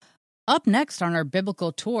Up next on our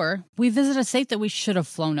biblical tour, we visit a state that we should have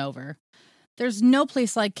flown over. There's no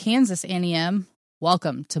place like Kansas, Annie M.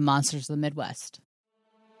 Welcome to Monsters of the Midwest.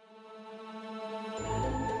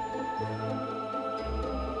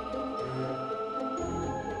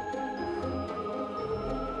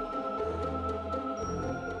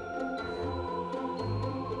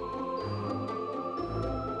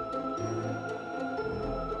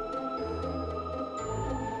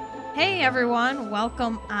 Hey everyone,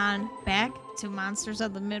 welcome on back to Monsters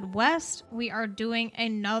of the Midwest. We are doing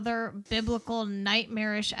another biblical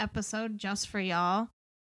nightmarish episode just for y'all.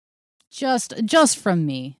 Just from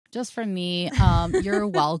me. You're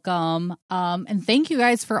welcome. And thank you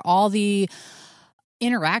guys for all the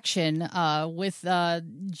interaction with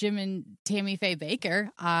Jim and Tammy Faye Baker.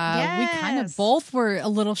 Yes. We kind of both were a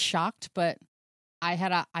little shocked, but I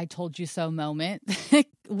had a I told you so moment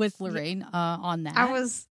with Lorraine on that.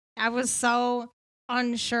 I was so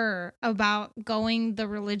unsure about going the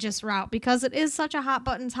religious route because it is such a hot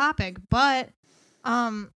button topic, but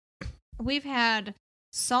we've had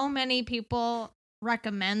so many people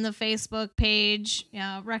recommend the Facebook page,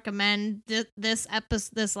 recommend this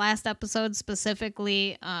last episode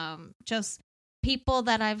specifically, just people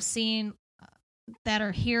that I've seen that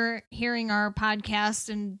are hearing our podcast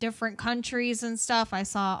in different countries and stuff. I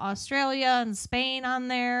saw Australia and Spain on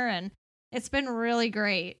there, and it's been really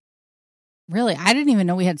great. Really? I didn't even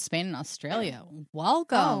know we had Spain and Australia.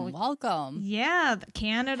 Welcome. Yeah,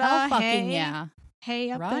 Canada. Hell fucking hey. yeah.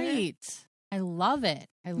 Hey, up there. Right. I love it.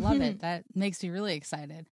 That makes me really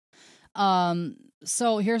excited.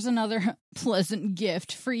 So here's another pleasant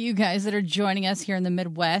gift for you guys that are joining us here in the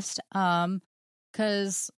Midwest.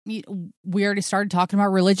 Because we already started talking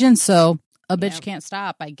about religion, so a bitch can't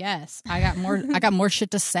stop, I guess. I got more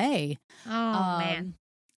shit to say. Oh, man.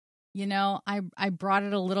 You know, I brought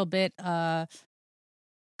it a little bit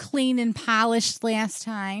clean and polished last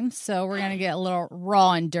time, so we're gonna get a little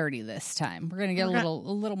raw and dirty this time. We're gonna get a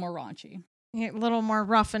little more raunchy, a little more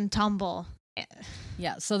rough and tumble.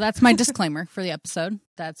 Yeah, so that's my disclaimer for the episode.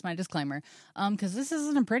 That's my disclaimer. Because this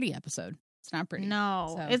isn't a pretty episode. It's not pretty.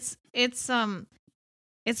 No, so. It's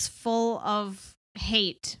full of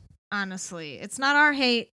hate. Honestly, it's not our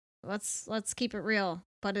hate. Let's keep it real.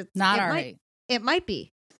 But it's not our hate. It might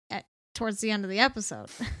be. Towards the end of the episode.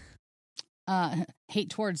 Hate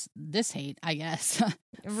towards this hate, I guess.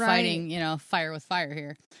 Right. Fighting, fire with fire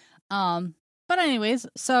here. But anyways,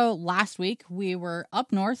 so last week we were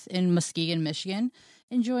up north in Muskegon, Michigan,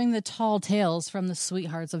 enjoying the tall tales from the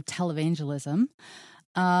sweethearts of televangelism.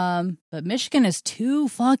 But Michigan is too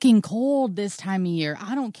fucking cold this time of year.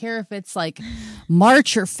 I don't care if it's like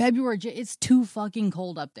March or February. It's too fucking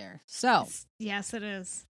cold up there. So yes, it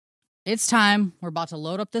is. It's time. We're about to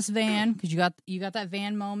load up this van because you got that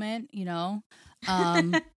van moment, we're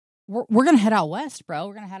gonna head out west, bro.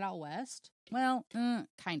 We're gonna head out west. Well, kinda.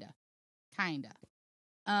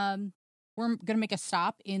 We're gonna make a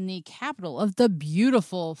stop in the capital of the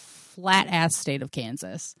beautiful flat ass state of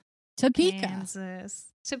Kansas, Topeka,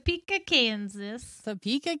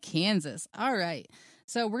 Kansas. All right.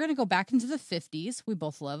 So we're gonna go back into the 50s. We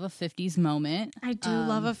both love a 50s moment. I do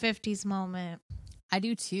love a 50s moment. I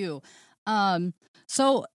do too.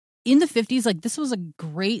 So in the 50s, like this was a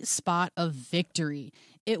great spot of victory.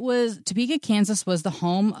 Topeka, Kansas was the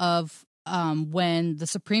home of when the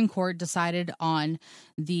Supreme Court decided on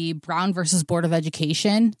the Brown versus Board of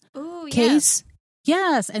Education case.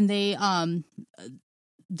 Yes, and they had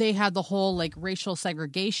the whole like racial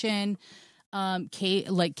segregation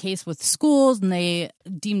case with schools, and they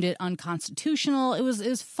deemed it unconstitutional. It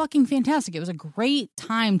was fucking fantastic. It was a great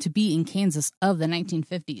time to be in Kansas of the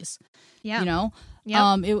 1950s. Yeah,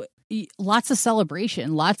 lots of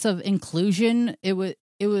celebration, lots of inclusion. It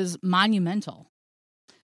was monumental.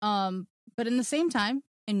 But in the same time,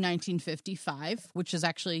 in 1955, which is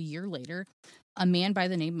actually a year later, a man by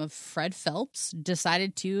the name of Fred Phelps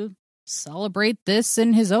decided to celebrate this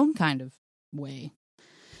in his own kind of way.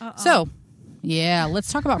 So. Yeah,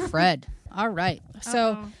 let's talk about Fred. All right.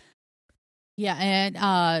 So, yeah,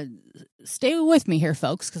 and stay with me here,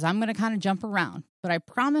 folks, because I'm going to kind of jump around. But I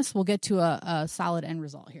promise we'll get to a solid end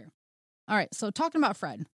result here. All right, so talking about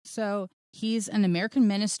Fred. So he's an American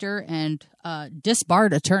minister and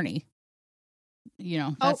disbarred attorney.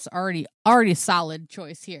 That's already a solid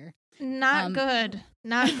choice here. Not good.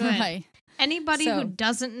 Right. Anybody who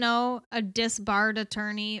doesn't know, a disbarred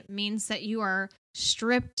attorney means that you are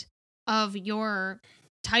stripped of your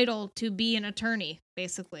title to be an attorney,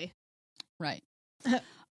 basically. Right.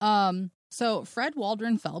 So Fred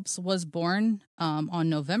Waldron Phelps was born on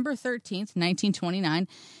November 13th, 1929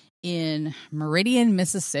 in Meridian,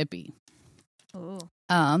 Mississippi. Oh.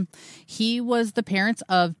 He was the parents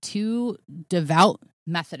of 2 devout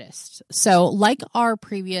Methodists. So like our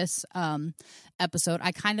previous episode,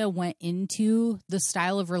 I kind of went into the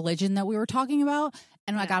style of religion that we were talking about,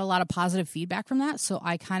 and I got a lot of positive feedback from that. So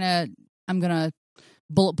I'm going to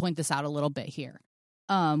bullet point this out a little bit here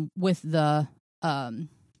with the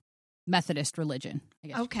Methodist religion, I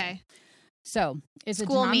guess. Okay. So it's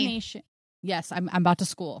School a denomination. Me. Yes, I'm about to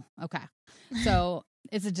school. Okay. So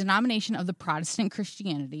it's a denomination of the Protestant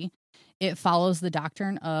Christianity. It follows the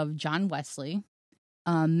doctrine of John Wesley.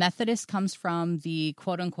 Methodist comes from the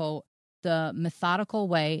quote unquote, the methodical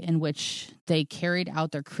way in which they carried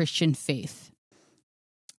out their Christian faith.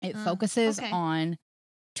 It focuses on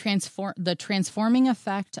the transforming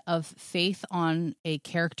effect of faith on a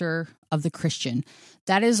character of the Christian.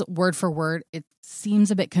 That is word for word. It seems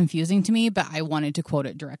a bit confusing to me, but I wanted to quote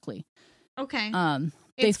it directly. Okay.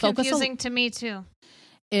 It's confusing to me too.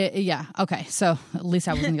 Yeah. Okay. So at least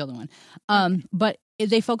I wasn't the only one. But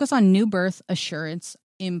they focus on new birth assurance,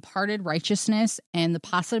 imparted righteousness, and the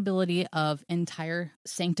possibility of entire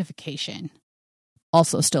sanctification.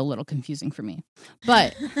 Also still a little confusing for me.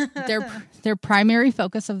 But their primary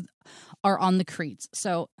focus are on the creeds.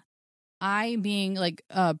 So I, being like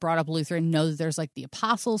brought up Lutheran, know that there's like the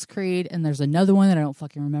Apostles' Creed, and there's another one that I don't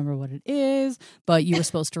fucking remember what it is, but you were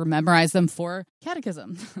supposed to memorize them for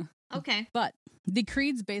catechism. Okay. But the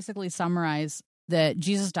creeds basically summarize that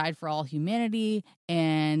Jesus died for all humanity,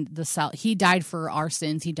 and he died for our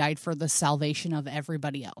sins. He died for the salvation of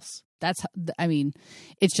everybody else.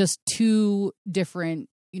 It's just 2 different,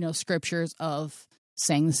 scriptures of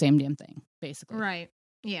saying the same damn thing, basically. Right.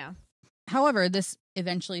 Yeah. However, this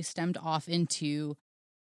eventually stemmed off into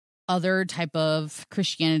other type of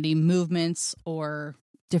Christianity movements or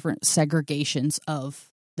different segregations of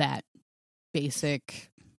that basic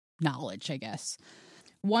knowledge, I guess.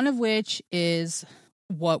 One of which is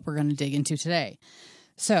what we're going to dig into today.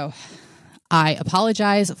 So I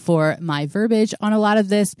apologize for my verbiage on a lot of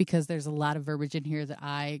this because there's a lot of verbiage in here that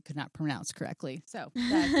I could not pronounce correctly. So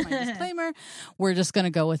that's my disclaimer. We're just going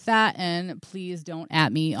to go with that. And please don't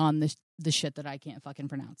at me on the shit that I can't fucking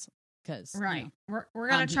pronounce. Because we're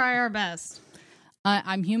going to try our best.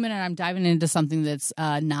 I'm human and I'm diving into something that's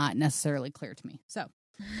not necessarily clear to me. So,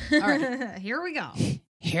 all right. Here we go.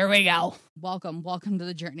 Here we go. Welcome to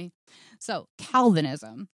the journey. So,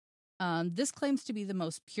 Calvinism. This claims to be the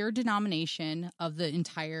most pure denomination of the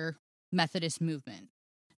entire Methodist movement.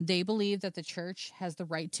 They believe that the church has the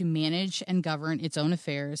right to manage and govern its own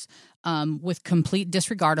affairs with complete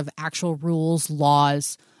disregard of actual rules,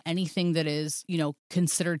 laws, anything that is,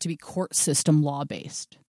 considered to be court system law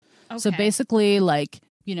based. Okay. So basically,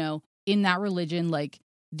 in that religion,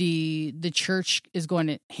 the church is going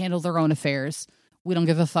to handle their own affairs. We don't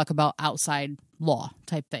give a fuck about outside law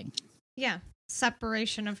type thing. Yeah.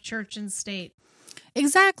 Separation of church and state.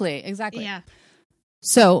 Exactly. Yeah.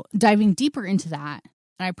 So diving deeper into that,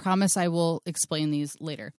 and I promise I will explain these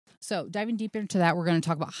later. So diving deeper into that, we're going to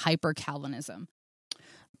talk about hyper-Calvinism.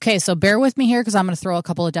 Okay, so bear with me here because I'm going to throw a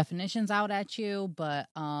couple of definitions out at you, but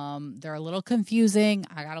they're a little confusing.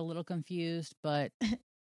 I got a little confused, but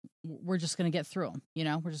we're just going to get through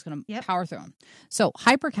them. We're just going to power through them. So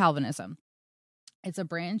hyper-Calvinism, it's a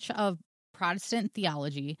branch of Protestant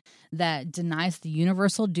theology that denies the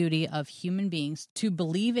universal duty of human beings to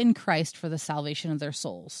believe in Christ for the salvation of their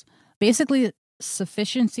souls. Basically,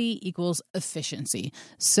 sufficiency equals efficiency.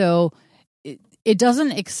 So it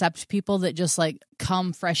doesn't accept people that just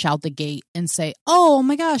come fresh out the gate and say, oh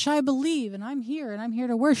my gosh, I believe and I'm here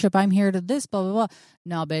to worship. I'm here to this, blah, blah, blah.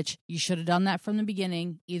 No, bitch, you should have done that from the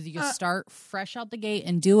beginning. Either you start fresh out the gate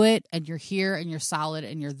and do it and you're here and you're solid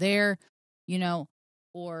and you're there,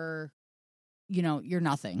 or you're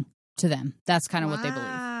nothing to them. That's kind of what they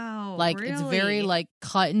believe. Really? It's very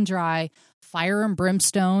cut and dry. Fire and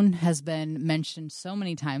brimstone has been mentioned so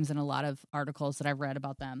many times in a lot of articles that I've read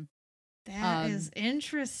about them. That is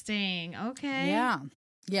interesting. Okay. Yeah.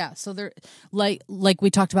 Yeah. So they're like we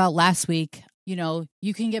talked about last week,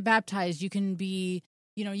 you can get baptized. You can be,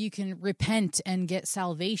 you can repent and get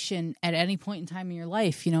salvation at any point in time in your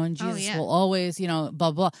life, and Jesus will always,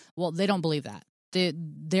 blah, blah. Well, they don't believe that.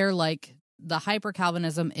 They're the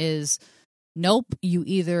hyper-Calvinism is, nope, you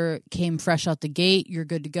either came fresh out the gate, you're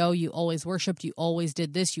good to go, you always worshiped, you always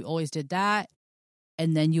did this, you always did that,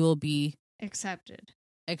 and then you will be accepted,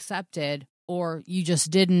 or you just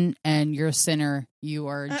didn't, and you're a sinner, you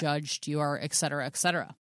are judged, you are et cetera, et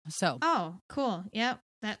cetera. So. Oh, cool. Yep.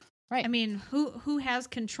 That, right. I mean, who has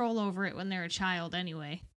control over it when they're a child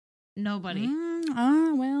anyway? Nobody.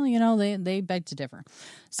 Well, they beg to differ.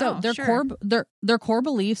 So their core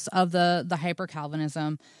beliefs of the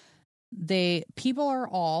hyper-Calvinism people are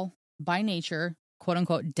all by nature, quote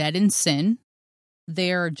unquote, dead in sin.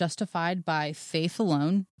 They are justified by faith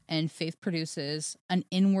alone, and faith produces an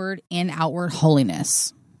inward and outward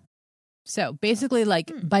holiness. So basically,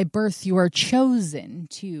 like by birth, you are chosen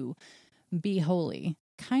to be holy.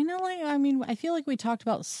 Kind of like, I mean, I feel like we talked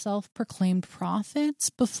about self-proclaimed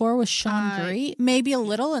prophets before with Sean Gray, maybe a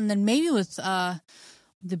little, and then maybe with the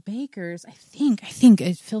Bakers. I think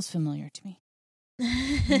it feels familiar to me.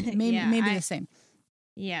 Maybe the same.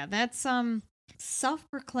 Yeah, that's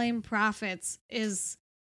self-proclaimed prophets it's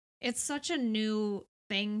such a new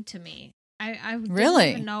thing to me. I really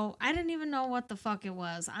didn't even know. I didn't even know what the fuck it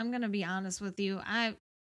was. I'm gonna be honest with you. I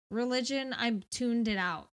tuned it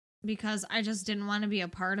out because I just didn't want to be a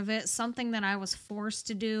part of it. Something that I was forced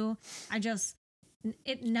to do.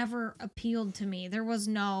 It never appealed to me. There was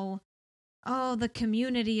no, oh, the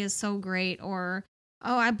community is so great, or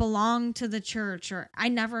oh, I belong to the church, or I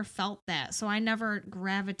never felt that. So I never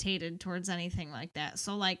gravitated towards anything like that.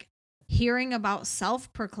 So like hearing about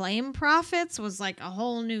self-proclaimed prophets was like a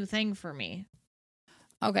whole new thing for me.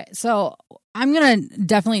 Okay, so I'm going to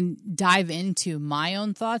definitely dive into my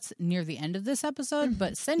own thoughts near the end of this episode,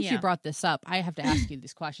 but since you brought this up, I have to ask you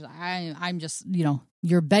these questions. I'm just,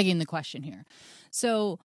 you're begging the question here.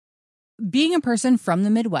 So being a person from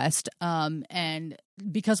the Midwest, and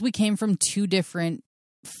because we came from two different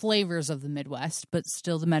flavors of the Midwest, but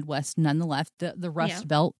still the Midwest nonetheless, the Rust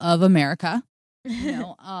Belt of America,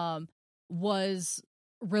 was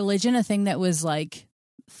religion a thing that was like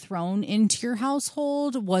thrown into your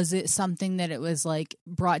household? Was it something that it was like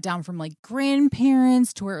brought down from like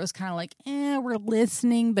grandparents to where it was kind of like, we're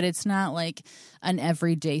listening, but it's not like an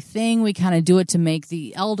everyday thing. We kind of do it to make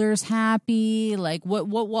the elders happy. Like what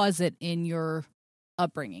was it in your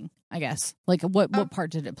upbringing, I guess? Like what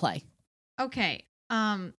part did it play? Okay.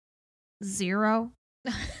 Zero.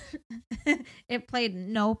 It played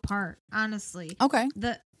no part, honestly. Okay.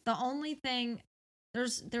 The only thing,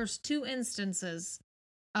 there's two instances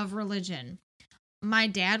of religion. My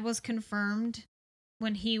dad was confirmed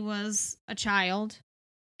when he was a child,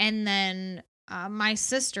 and then my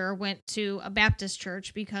sister went to a Baptist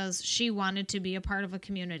church because she wanted to be a part of a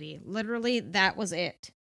community. Literally, that was it.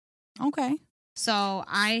 Okay. So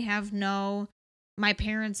my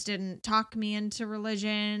parents didn't talk me into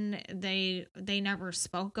religion. They never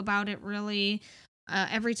spoke about it really.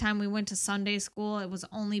 Every time we went to Sunday school, it was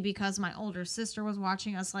only because my older sister was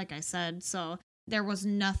watching us, like I said. So there was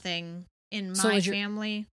nothing in my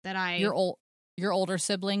family that your older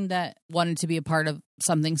sibling that wanted to be a part of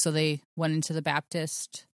something, so they went into the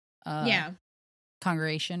Baptist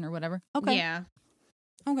congregation or whatever. Okay. Yeah.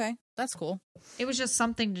 Okay. That's cool. It was just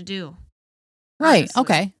something to do. Right. Honestly.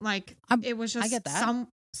 Okay. Like it was just I get that.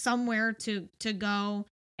 somewhere to go,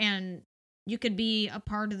 and you could be a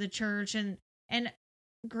part of the church, and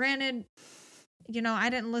granted, I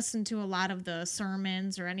didn't listen to a lot of the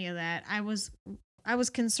sermons or any of that. I was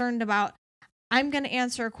concerned about, I'm going to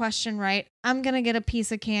answer a question right. I'm going to get a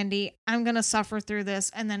piece of candy. I'm going to suffer through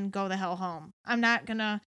this and then go the hell home. I'm not going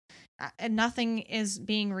to, nothing is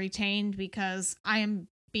being retained because I am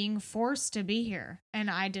being forced to be here, and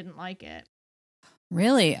I didn't like it.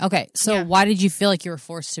 Really? Okay. So why did you feel like you were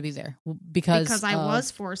forced to be there? Because I was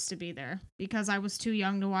forced to be there because I was too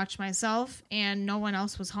young to watch myself, and no one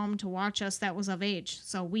else was home to watch us that was of age.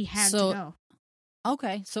 So we had to go.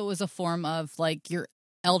 Okay. So it was a form of like your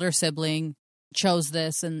elder sibling chose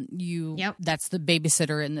this, and that's the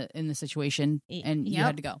babysitter in the situation, and you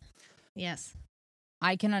had to go. Yes.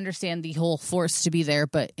 I can understand the whole forced to be there,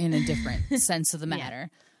 but in a different sense of the matter.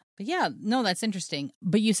 But yeah, no, that's interesting.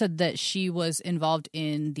 But you said that she was involved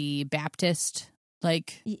in the Baptist,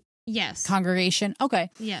 yes, congregation.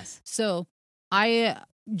 Okay. Yes. So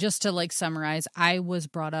just to summarize, I was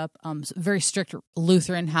brought up very strict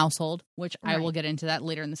Lutheran household, which I will get into that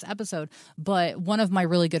later in this episode. But one of my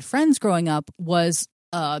really good friends growing up was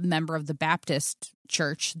a member of the Baptist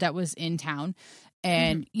church that was in town.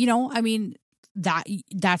 And, I mean,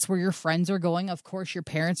 that's where your friends are going. Of course, your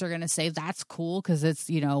parents are going to say that's cool because it's,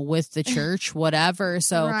 with the church, whatever.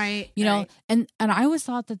 So, and I always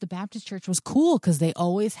thought that the Baptist church was cool because they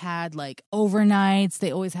always had overnights.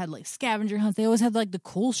 They always had scavenger hunts. They always had the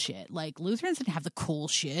cool shit. Lutherans didn't have the cool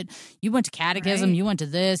shit. You went to catechism. You went to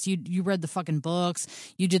this. You read the fucking books.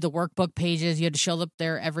 You did the workbook pages. You had to show up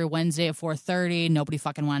there every Wednesday at 4:30. Nobody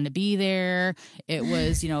fucking wanted to be there. It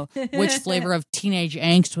was, which flavor of teenage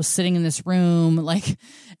angst was sitting in this room. If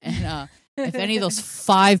any of those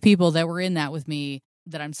 5 people that were in that with me,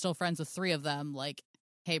 that I'm still friends with 3 of them,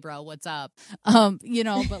 hey bro, what's up? But you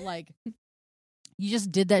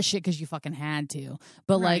just did that shit because you fucking had to.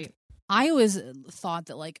 But I always thought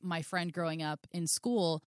that like my friend growing up in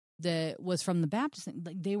school that was from the Baptist,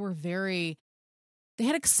 like they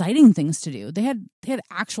had exciting things to do. They had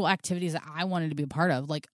actual activities that I wanted to be a part of.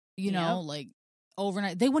 Like, you know, like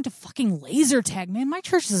overnight. They went to fucking laser tag. Man, my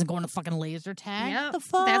church isn't going to fucking laser tag. What the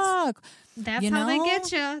fuck? That's how they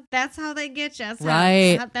get you. That's how they get you.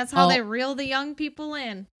 That's how they reel the young people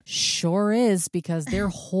in. Sure is, because their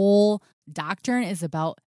whole doctrine is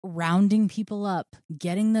about rounding people up,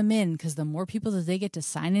 getting them in, because the more people that they get to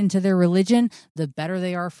sign into their religion, the better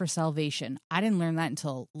they are for salvation. I didn't learn that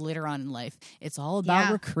until later on in life. It's all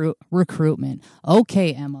about recruitment.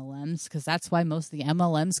 Okay, MLMs, because that's why most of the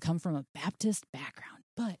MLMs come from a Baptist background.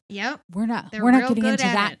 But we're not getting into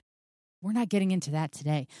that. We're not getting into that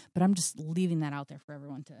today. But I'm just leaving that out there for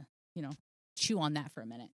everyone to, you know, chew on that for a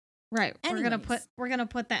minute. Right. Anyways. We're gonna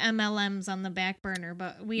put the MLMs on the back burner,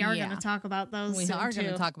 but we are gonna talk about those. We are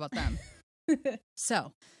gonna talk about them.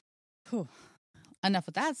 So, enough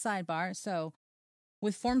with that sidebar. So,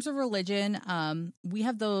 with forms of religion, we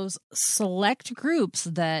have those select groups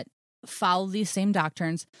that follow these same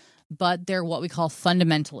doctrines, but they're what we call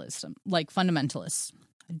fundamentalism, like fundamentalists.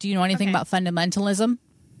 Do you know anything about fundamentalism?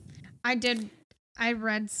 I did. I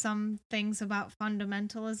read some things about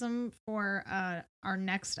fundamentalism for our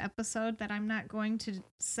next episode that I'm not going to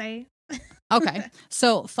say. Okay.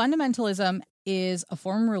 So fundamentalism is a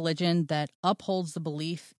form of religion that upholds the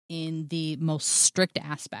belief in the most strict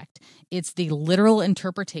aspect. It's the literal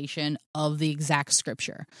interpretation of the exact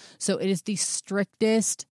scripture. So it is the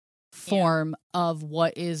strictest form of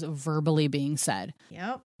what is verbally being said.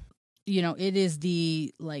 Yep. You know, it is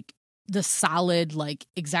the solid, like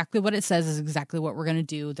exactly what it says is exactly what we're going to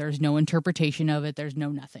do. There's no interpretation of it. There's no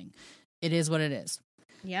nothing. It is what it is.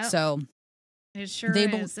 Yeah. So it sure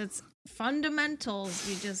is. It's fundamentals.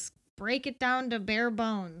 You just break it down to bare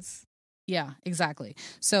bones. Yeah, exactly.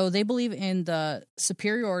 So they believe in the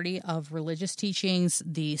superiority of religious teachings,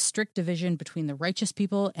 the strict division between the righteous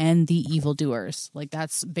people and the evildoers. Like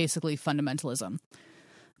that's basically fundamentalism.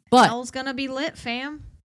 But hell's going to be lit, fam.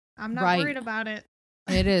 I'm not worried about it.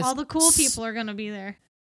 It is. All the cool people are going to be there.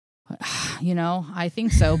 You know, I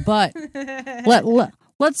think so. But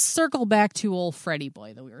let's circle back to old Freddy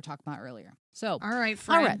boy that we were talking about earlier. So, all right,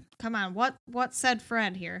 Fred. All right. Come on. What said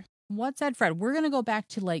Fred here? What said Fred? We're going to go back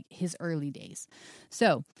to like his early days.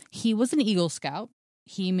 So he was an Eagle Scout.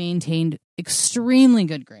 He maintained extremely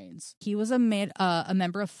good grades. He was a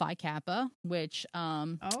member of Phi Kappa, which a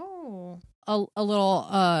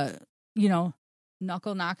little you know,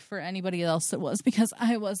 knuckle knock for anybody else that was, because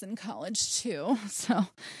I was in college too. So,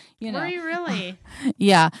 you know. Were you really?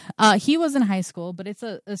 Yeah. He was in high school, but it's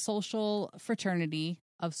a social fraternity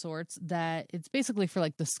of sorts that it's basically for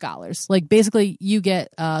like the scholars. Like basically you get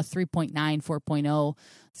 3.9, 4.0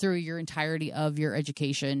 through your entirety of your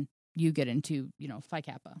education. You get into, you know, Phi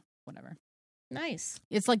Kappa, whatever. Nice.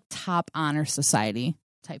 It's like top honor society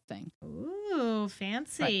type thing. Ooh,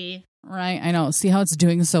 fancy. Right. I know. See how it's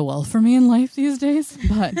doing so well for me in life these days?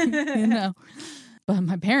 But, you know, but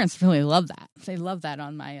my parents really love that. They love that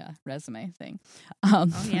on my resume thing. Oh,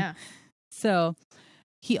 yeah. So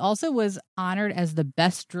he also was honored as the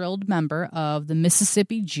best drilled member of the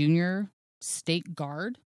Mississippi Junior State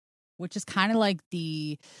Guard, which is kind of like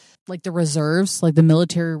the reserves, like the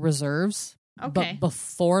military reserves. Okay. But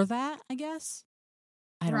before that, I guess.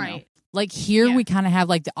 I don't know. Like here we kind of have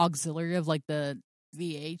like the auxiliary of like the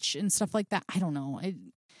VH and stuff like that. I don't know.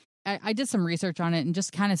 I did some research on it and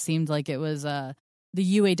just kind of seemed like it was the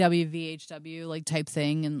UAW VHW like type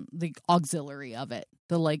thing and the auxiliary of it.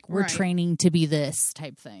 The like we're training to be this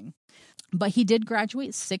type thing. But he did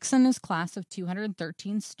graduate 6th in his class of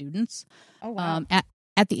 213 students. Oh wow.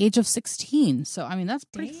 At the age of 16. So I mean that's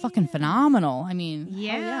pretty fucking phenomenal. I mean,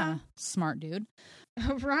 yeah, smart dude.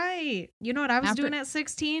 Right. You know what I was doing at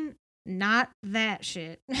 16? Not that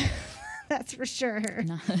shit. That's for sure.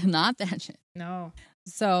 Not that shit. No.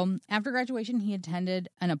 So after graduation, he attended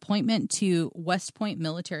an appointment to West Point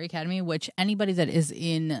Military Academy, which anybody that is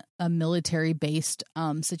in a military-based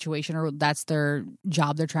situation or that's their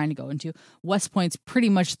job they're trying to go into, West Point's pretty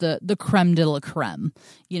much the creme de la creme.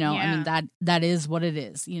 You know, I mean, that is what it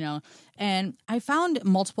is, you know. And I found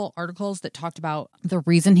multiple articles that talked about the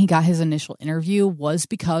reason he got his initial interview was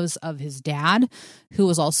because of his dad, who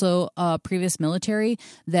was also a previous military,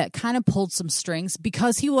 that kind of pulled some strings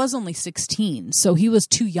because he was only 16. So he was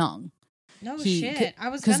too young. No shit. I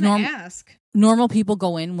was going to ask. Normal people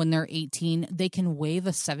go in when they're 18. They can waive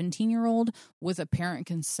a 17-year-old with apparent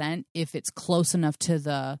consent if it's close enough to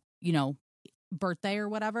the, you know, birthday or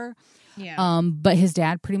whatever. Yeah. But his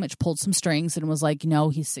dad pretty much pulled some strings and was like, no,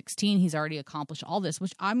 he's 16. He's already accomplished all this,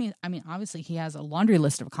 which I mean, obviously he has a laundry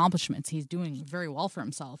list of accomplishments. He's doing very well for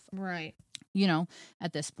himself. Right.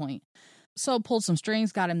 At this point. So pulled some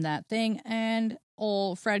strings, got him that thing. And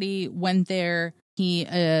old Freddie went there. He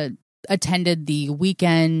attended the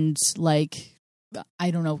weekend,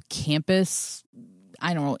 campus,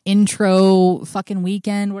 intro fucking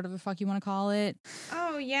weekend, whatever the fuck you want to call it.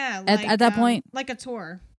 Oh, yeah. At that point. Like a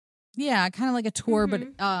tour. Yeah, kind of like a tour, but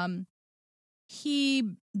he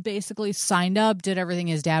basically signed up, did everything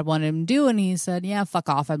his dad wanted him to do, and he said, yeah, fuck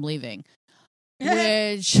off, I'm leaving.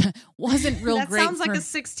 Which wasn't real great. That sounds like a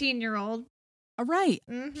 16-year-old. Right.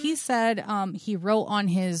 Mm-hmm. He said he wrote on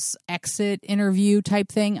his exit interview type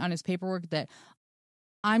thing on his paperwork that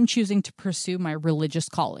I'm choosing to pursue my religious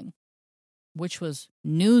calling, which was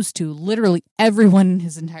news to literally everyone in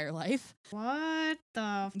his entire life. What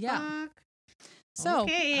the fuck? So,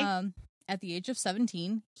 okay. At the age of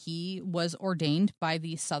 17, he was ordained by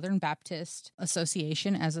the Southern Baptist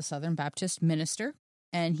Association as a Southern Baptist minister,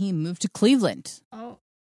 and he moved to Cleveland. Oh.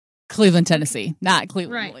 Cleveland, Tennessee, not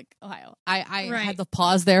Cleveland, right. like Ohio. I had the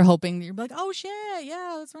pause there, hoping you'd be like, "Oh shit,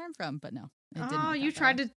 yeah, that's where I'm from," but no. It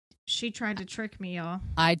didn't She tried to trick me, y'all.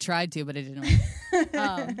 I tried to, but it didn't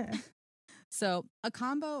work. So a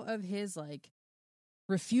combo of his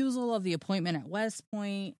refusal of the appointment at West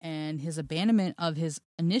Point and his abandonment of his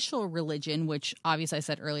initial religion, which obviously I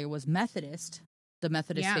said earlier was Methodist. The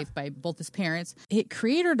Methodist faith by both his parents, it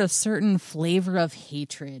created a certain flavor of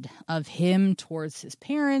hatred of him towards his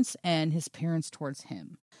parents and his parents towards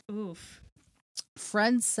him. Oof.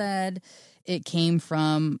 Fred said it came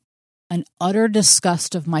from an utter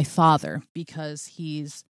disgust of my father because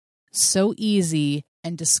he's so easy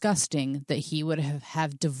and disgusting that he would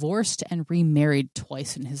have divorced and remarried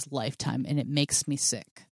twice in his lifetime, and it makes me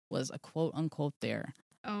sick, was a quote unquote there.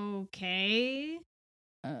 Okay.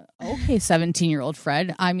 Okay, 17-year-old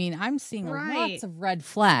Fred. I mean, I'm seeing lots of red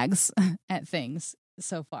flags at things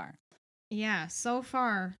so far. Yeah, so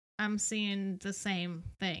far I'm seeing the same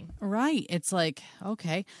thing. Right. It's like,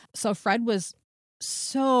 okay. So Fred was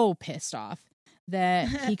so pissed off that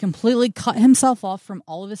he completely cut himself off from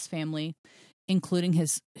all of his family, including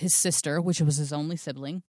his sister, which was his only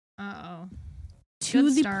sibling. Uh-oh.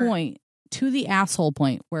 To the asshole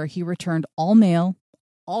point where he returned all mail,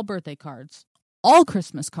 all birthday cards, all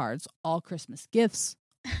Christmas cards, all Christmas gifts.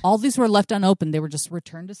 All these were left unopened. They were just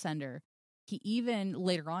returned to sender. He even,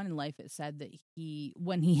 later on in life, it said that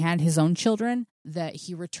when he had his own children, that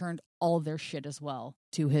he returned all their shit as well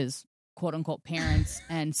to his quote-unquote parents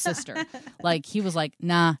and sister. Like, he was like,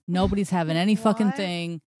 nah, nobody's having any fucking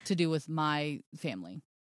thing to do with my family.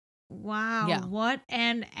 Wow. Yeah. What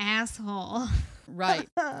an asshole. Right.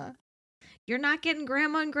 You're not getting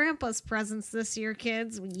grandma and grandpa's presents this year,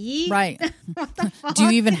 kids. Yeet. Right. What the fuck? Do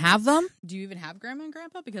you even have them? Do you even have grandma and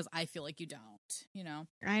grandpa? Because I feel like you don't,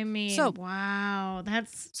 I mean, wow,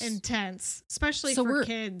 that's intense, especially for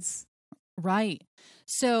kids. Right.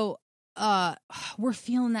 So we're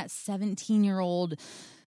feeling that 17-year-old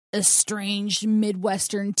estranged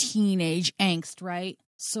Midwestern teenage angst, right?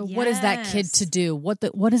 So what is that kid to do? What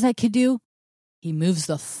does that kid do? He moves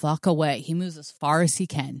the fuck away. He moves as far as he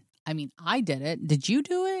can. I mean, I did it. Did you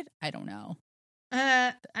do it? I don't know.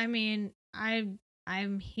 I mean,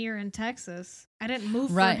 I'm here in Texas. I didn't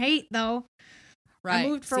move for hate, though. Right. I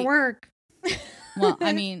moved for work. Well,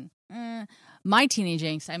 I mean, my teenage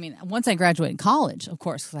angst, I mean, once I graduated college, of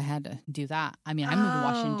course, because I had to do that. I mean, I moved to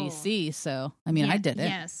Washington, D.C., so, I mean, I did it.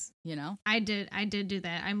 Yes. I did do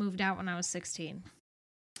that. I moved out when I was 16.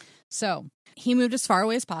 So, he moved as far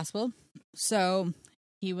away as possible. So,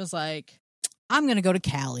 he was like, I'm going to go to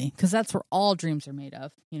Cali, because that's where all dreams are made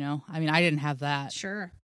of, I mean, I didn't have that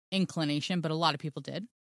inclination, but a lot of people did.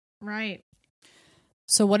 Right.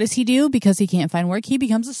 So what does he do? Because he can't find work, he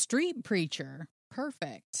becomes a street preacher.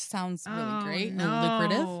 Perfect. Sounds really great and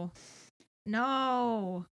lucrative.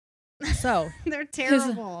 No. So they're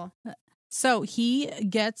terrible. So he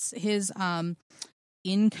gets his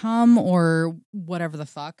income or whatever the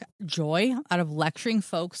fuck, joy out of lecturing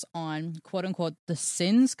folks on quote unquote the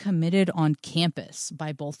sins committed on campus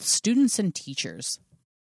by both students and teachers.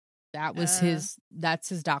 That was that's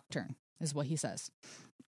his doctrine, is what he says.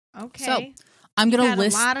 Okay. So I'm going to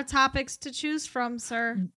list a lot of topics to choose from,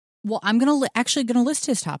 sir. Well, I'm going to list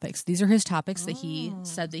his topics. These are his topics that he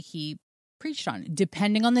said that he preached on.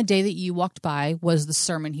 Depending on the day that you walked by was the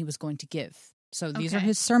sermon he was going to give. So these are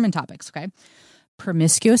his sermon topics, okay?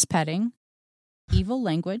 Promiscuous petting, evil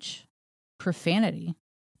language, profanity,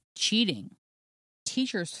 cheating,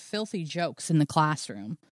 teachers' filthy jokes in the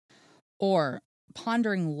classroom, or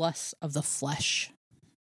pondering lusts of the flesh.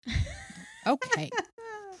 Okay.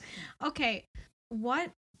 Okay.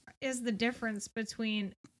 What is the difference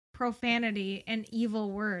between profanity and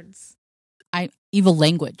evil words? Evil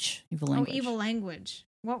language. Oh, evil language.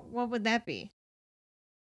 What would that be?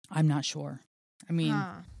 I'm not sure. I mean,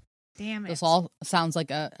 damn it. This all sounds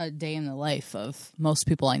like a day in the life of most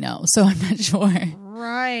people I know, so I'm not sure.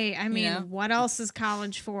 Right. I mean, what else is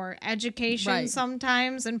college for? Education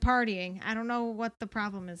sometimes and partying. I don't know what the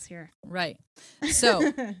problem is here. Right.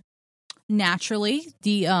 So naturally,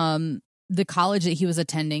 the college that he was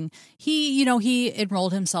attending, he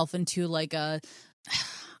enrolled himself into like a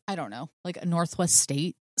Northwest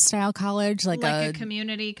State style college, like a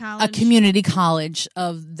community college. A community college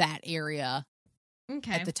of that area.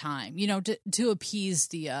 Okay. At the time, to appease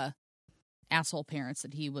the asshole parents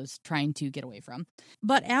that he was trying to get away from.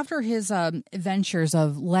 But after his adventures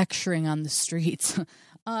of lecturing on the streets,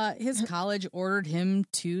 his college ordered him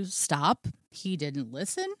to stop. He didn't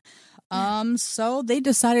listen. So they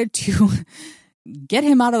decided to get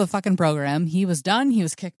him out of the fucking program. He was done. He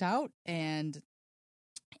was kicked out. And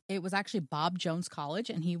it was actually Bob Jones College,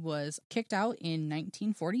 and he was kicked out in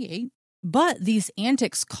 1948. But these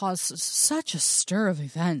antics caused such a stir of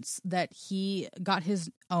events that he got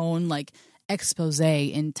his own expose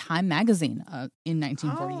in Time magazine in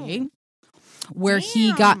 1948, where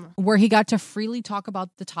he got to freely talk about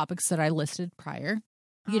the topics that I listed prior.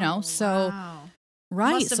 Wow.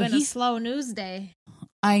 Right. Must have been a slow news day.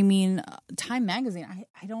 I mean, Time magazine.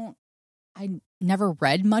 I never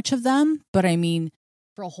read much of them, but I mean,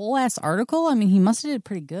 for a whole ass article, I mean, he must have did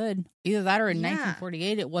pretty good. Either that or in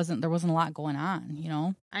 1948, there wasn't a lot going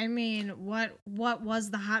on, I mean, what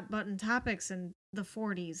was the hot button topics in the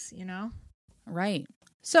 40s, Right.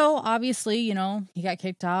 So obviously, he got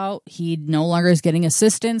kicked out. He no longer is getting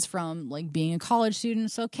assistance from being a college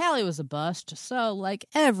student. So Callie was a bust. So like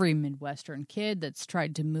every Midwestern kid that's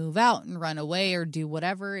tried to move out and run away or do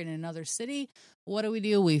whatever in another city, what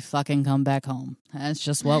do? We fucking come back home. That's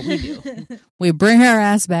just what we do. We bring our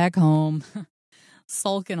ass back home.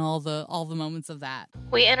 Sulk in all the moments of that.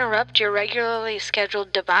 We interrupt your regularly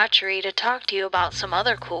scheduled debauchery to talk to you about some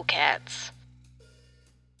other cool cats.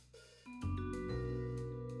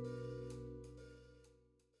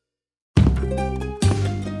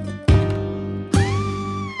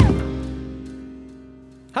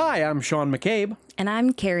 Hi, I'm Sean McCabe. And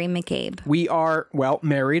I'm Carrie McCabe. We are,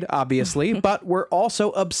 married, obviously, but we're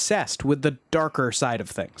also obsessed with the darker side of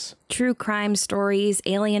things. True crime stories,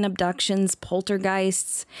 alien abductions,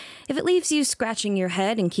 poltergeists. If it leaves you scratching your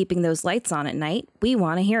head and keeping those lights on at night, we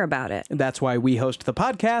want to hear about it. That's why we host the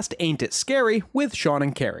podcast, Ain't It Scary, with Sean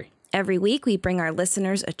and Carrie. Every week, we bring our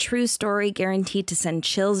listeners a true story guaranteed to send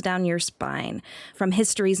chills down your spine. From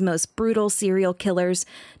history's most brutal serial killers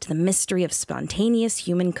to the mystery of spontaneous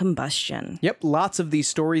human combustion. Yep, lots of these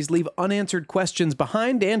stories leave unanswered questions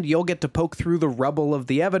behind, and you'll get to poke through the rubble of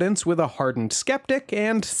the evidence with a hardened skeptic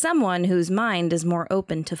and someone whose mind is more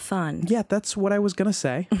open to fun. Yeah, that's what I was gonna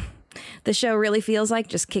say. The show really feels like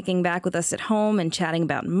just kicking back with us at home and chatting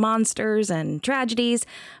about monsters and tragedies,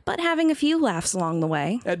 but having a few laughs along the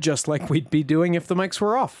way. Just like we'd be doing if the mics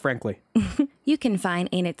were off, frankly. You can find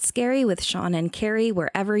Ain't It Scary with Sean and Carrie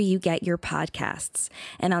wherever you get your podcasts,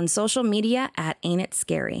 and on social media at Ain't It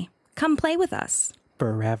Scary. Come play with us.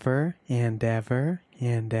 Forever and ever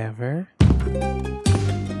and ever.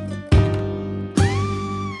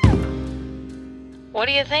 What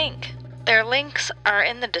do you think? Their links are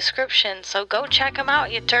in the description, so go check them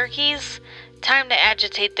out, you turkeys. Time to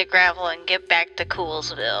agitate the gravel and get back to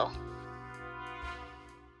Coolsville.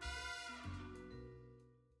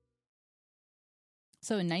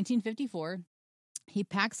 So in 1954, he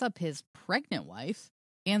packs up his pregnant wife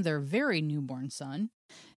and their very newborn son,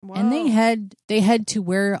 and they head to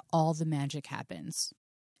where all the magic happens.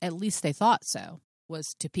 At least they thought so,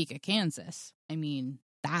 was Topeka, Kansas. I mean,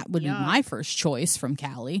 that would be my first choice from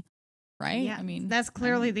Cali. Right? Yeah, I mean, that's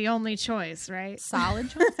clearly the only choice, right?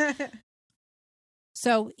 Solid choice.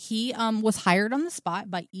 So he was hired on the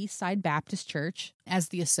spot by Eastside Baptist Church as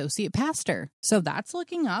the associate pastor. So that's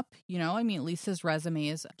looking up, at least his resume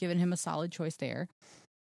is giving him a solid choice there.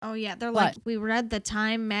 Oh, yeah. They're like, we read the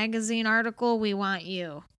Time magazine article. We want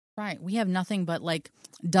you. Right. We have nothing but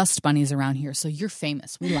dust bunnies around here. So you're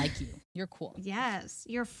famous. We like you. You're cool. Yes.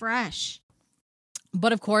 You're fresh.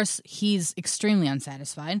 But of course, he's extremely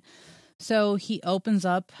unsatisfied. So he opens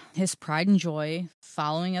up his pride and joy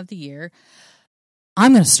following of the year.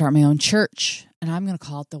 I'm going to start my own church, and I'm going to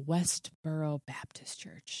call it the Westboro Baptist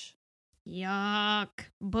Church. Yuck.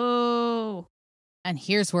 Boo. And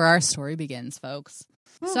here's where our story begins, folks.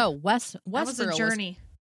 Ooh, so Westboro was a journey.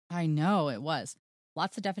 I know it was.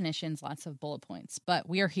 Lots of definitions, lots of bullet points. But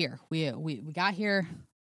we are here. We got here.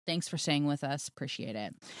 Thanks for staying with us. Appreciate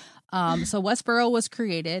it. So Westboro was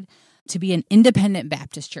created to be an independent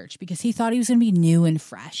Baptist church because he thought he was going to be new and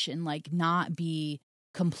fresh and like not be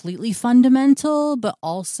completely fundamental, but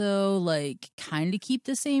also like kind of keep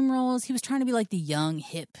the same rules. He was trying to be like the young,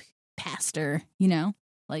 hip pastor, you know,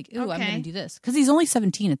 like, ooh, I'm going to do this. Because he's only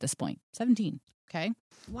 17 at this point. 17. Okay.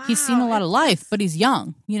 Wow, he's seen a lot of life, but he's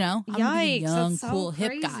young, you know. I'm gonna be Yikes, the young, that's so cool, hip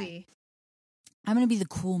crazy. guy. I'm going to be the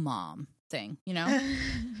cool mom thing, you know.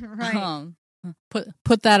 Right.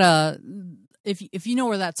 Put that if you know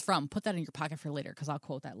where that's from, put that in your pocket for later because I'll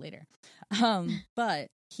quote that later. But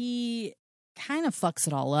he kind of fucks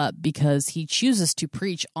it all up because he chooses to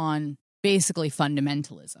preach on basically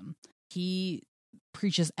fundamentalism. He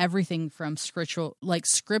preaches everything from scriptural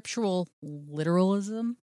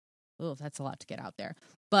literalism. Oh, that's a lot to get out there.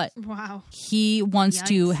 But wow, he wants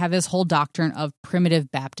to have his whole doctrine of primitive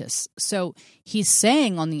Baptists. So he's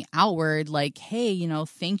saying on the outward, like, hey, you know,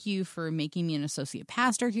 thank you for making me an associate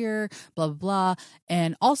pastor here, blah, blah, blah.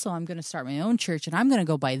 And also I'm going to start my own church and I'm going to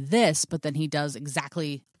go by this. But then he does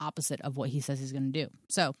exactly opposite of what he says he's going to do.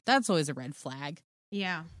 So that's always a red flag.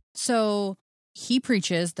 yeah. So he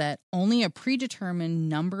preaches that only a predetermined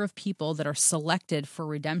number of people that are selected for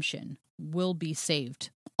redemption will be saved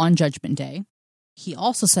on Judgment Day. He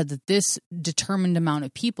also said that this determined amount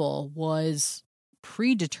of people was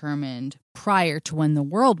predetermined prior to when the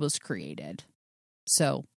world was created.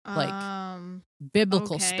 So, like,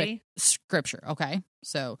 biblical scripture. Okay.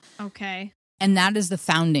 So, okay. And that is the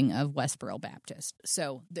founding of Westboro Baptist.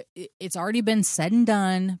 So, it's already been said and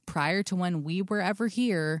done prior to when we were ever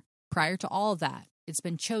here, prior to all of that. It's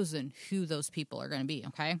been chosen who those people are going to be.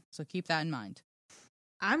 Okay. So, keep that in mind.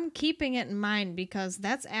 I'm keeping it in mind because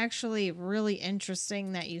that's actually really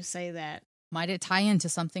interesting that you say that. Might it tie into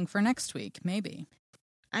something for next week? Maybe.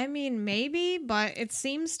 I mean, maybe, but it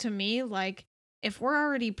seems to me like if we're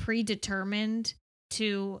already predetermined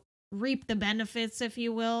to reap the benefits, if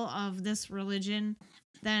you will, of this religion,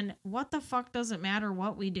 then what the fuck does it matter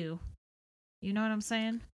what we do? You know what I'm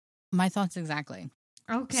saying? My thoughts exactly.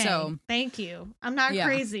 Okay. So, thank you. I'm not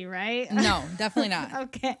crazy, right? No, definitely not.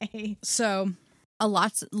 Okay. So a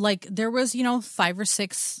lot, like there was, 5 or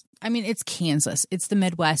 6. I mean, it's Kansas. It's the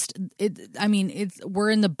Midwest.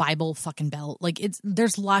 We're in the Bible fucking belt. Like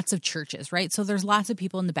there's lots of churches, right? So there's lots of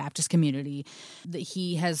people in the Baptist community that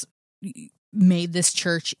he has made this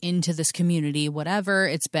church into this community, whatever.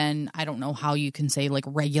 It's been, I don't know how you can say like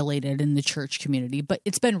regulated in the church community, but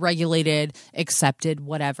it's been regulated, accepted,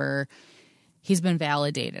 whatever. He's been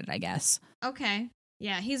validated, I guess. Okay.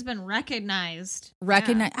 Yeah, he's been recognized.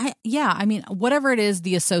 I mean, whatever it is,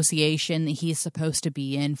 the association that he's supposed to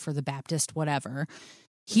be in for the Baptist, whatever.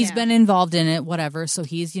 He's been involved in it, whatever. So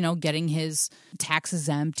he's, getting his tax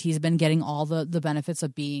exempt. He's been getting all the benefits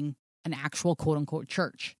of being an actual quote unquote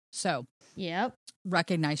church. So,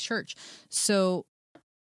 recognized church. So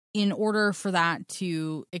in order for that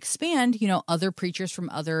to expand, other preachers from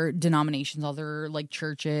other denominations, other like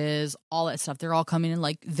churches, all that stuff, they're all coming and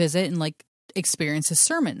like visit and like experience his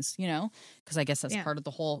sermons, because I guess that's part of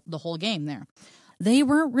the whole game there. They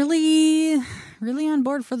weren't really on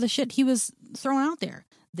board for the shit he was throwing out there.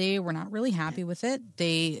 They were not really happy with it.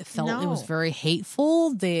 They felt it was very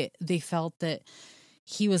hateful. They felt that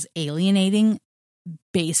he was alienating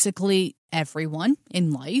basically everyone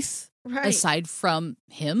in life, aside from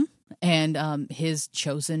him and his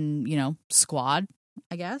chosen, squad,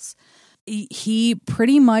 I guess. He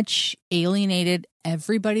pretty much alienated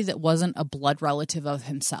everybody that wasn't a blood relative of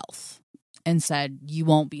himself and said, you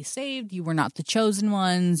won't be saved. You were not the chosen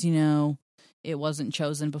ones. It wasn't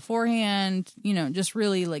chosen beforehand, just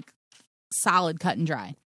really like solid, cut and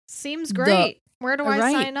dry. Seems great. Where do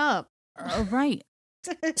I sign up? Right.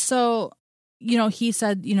 So, he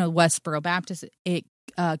said, Westboro Baptist, it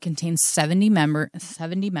contains 70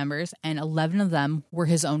 members and 11 of them were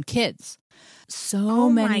his own kids.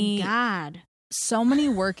 My God. So many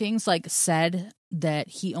workings said that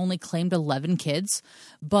he only claimed 11 kids,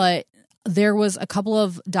 but there was a couple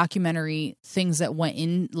of documentary things that went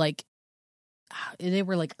in they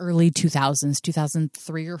were early 2000s,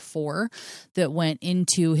 2003 or 4 that went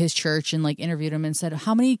into his church and interviewed him and said,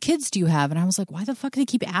 how many kids do you have? And I was like, why the fuck do they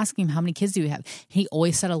keep asking him how many kids do you have? He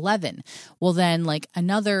always said 11. Well, then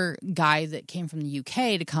another guy that came from the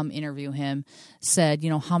UK to come interview him said,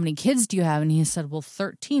 how many kids do you have? And he said, well,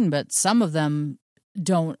 13, but some of them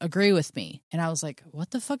don't agree with me. And I was like,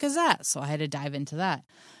 what the fuck is that? So I had to dive into that.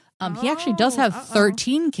 He actually does have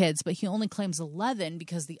 13 kids, but he only claims 11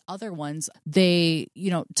 because the other ones, they,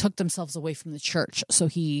 took themselves away from the church. So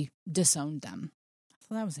he disowned them.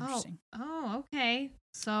 So that was interesting. Oh, okay.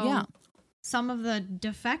 So Yeah. some of the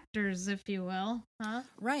defectors, if you will, huh?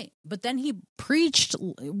 Right. But then he preached,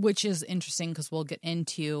 which is interesting because we'll get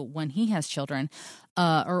into when he has children,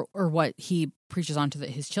 or what he preaches onto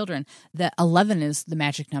his children, that 11 is the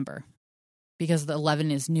magic number. Because the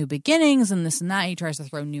 11 is new beginnings and this and that. He tries to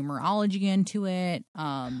throw numerology into it.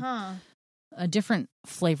 A different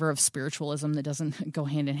flavor of spiritualism that doesn't go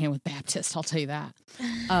hand in hand with Baptist, I'll tell you that.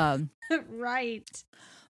 Right.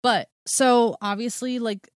 But so obviously,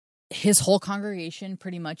 like, his whole congregation,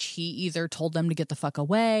 pretty much, he either told them to get the fuck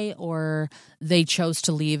away or they chose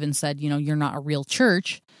to leave and said, you're not a real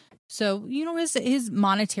church. So, his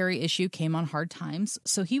monetary issue came on hard times.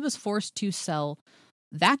 So he was forced to sell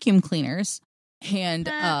vacuum cleaners and,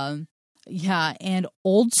 and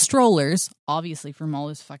old strollers, obviously from all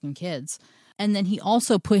his fucking kids. And then he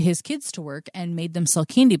also put his kids to work and made them sell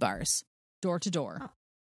candy bars door to door.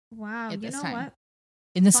 Wow. At You this know time. what?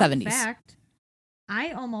 In the Fun 70s. fact,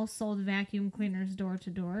 I almost sold vacuum cleaners door to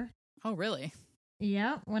door. Oh, really?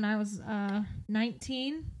 Yeah. When I was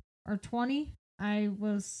 19 or 20, I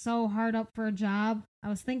was so hard up for a job. I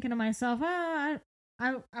was thinking to myself, I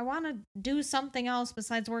want to do something else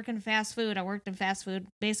besides working fast food. I worked in fast food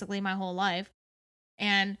basically my whole life.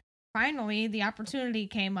 And finally, the opportunity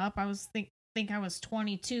came up. I was think I was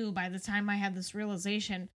 22 by the time I had this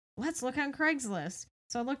realization. Let's look on Craigslist.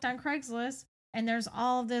 So I looked on Craigslist, and there's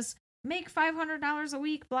all of this, make $500 a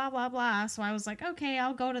week, blah, blah, blah. So I was like, okay,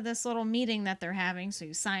 I'll go to this little meeting that they're having. So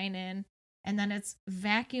you sign in, and then it's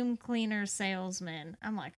vacuum cleaner salesman.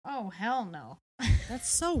 I'm like, oh, hell no. That's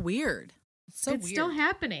so weird. It's so it's weird. still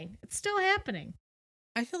happening. It's still happening.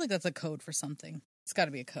 I feel like that's a code for something. It's got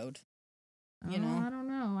to be a code. I don't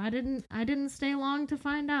know. I didn't stay long to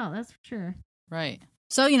find out. That's for sure. Right.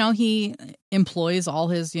 So, he employs all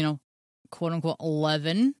his, quote unquote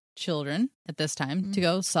 11 children at this time to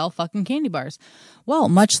go sell fucking candy bars. Well,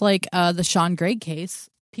 much like the Sean Gray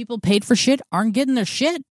case, people paid for shit aren't getting their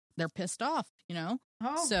shit. They're pissed off, Oh,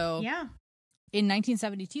 So yeah. In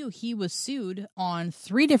 1972, he was sued on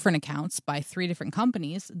 3 different accounts by 3 different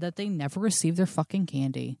companies that they never received their fucking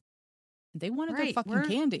candy. They wanted their fucking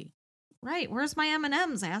candy. Right. Where's my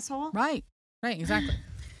M&Ms, asshole? Right, exactly.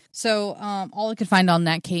 So all I could find on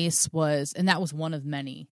that case was, and that was one of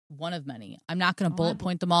many. I'm not going to bullet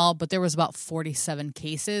point them all, but there was about 47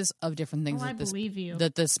 cases of different things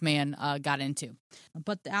that this man got into.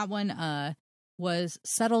 But that one was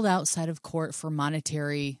settled outside of court for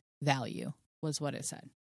monetary value, was what it said.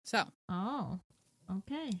 So. Oh,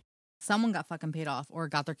 okay. Someone got fucking paid off or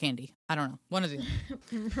got their candy. I don't know. One of the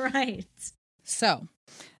other. Right. So,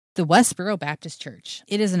 the Westboro Baptist Church.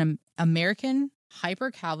 It is an American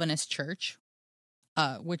hyper-Calvinist church,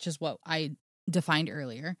 which is what I defined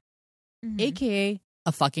earlier, aka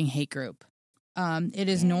a fucking hate group. It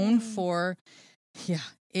is known for,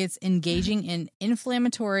 it's engaging in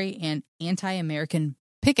inflammatory and anti-American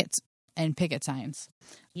picket signs.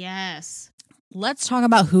 Yes. Let's talk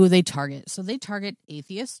about who they target. So they target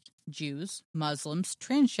atheists, Jews, Muslims,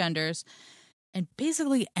 transgenders, and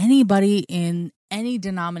basically anybody in any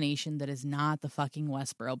denomination that is not the fucking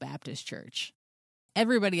Westboro Baptist Church.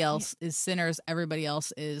 Everybody else is sinners. Everybody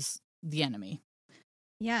else is the enemy.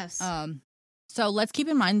 Yes. So let's keep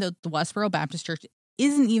in mind that the Westboro Baptist Church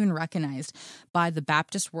isn't even recognized by the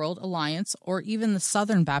Baptist World Alliance or even the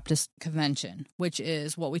Southern Baptist Convention, which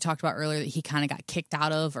is what we talked about earlier that he kind of got kicked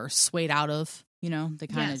out of or swayed out of. They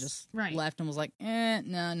kind of just left and was like,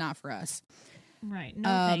 no, not for us. Right. No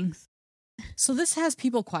thanks. So this has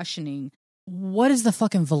people questioning, what is the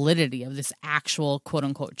fucking validity of this actual quote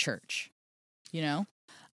unquote church?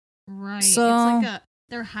 Right. So, it's like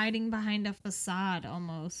they're hiding behind a facade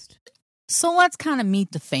almost. So let's kind of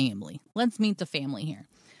meet the family. Let's meet the family here.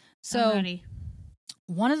 So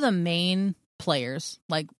one of the main players,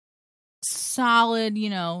 like solid,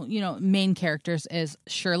 main characters is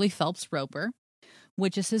Shirley Phelps Roper,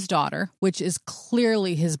 which is his daughter, which is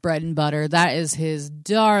clearly his bread and butter. That is his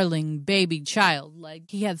darling baby child. Like,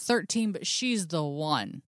 he had 13, but she's the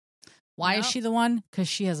one. Why is she the one? Because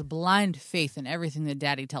she has blind faith in everything that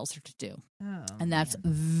daddy tells her to do. Oh, and that's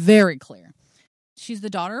very clear. She's the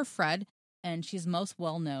daughter of Fred, and she's most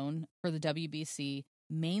well known for the WBC,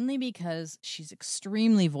 mainly because she's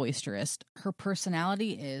extremely boisterous. Her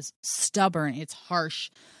personality is stubborn. It's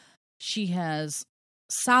harsh. She has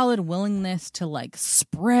solid willingness to like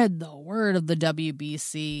spread the word of the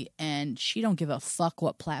WBC, and she don't give a fuck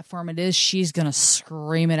what platform it is. She's gonna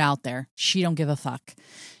scream it out there. She don't give a fuck.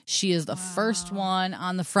 She is the first one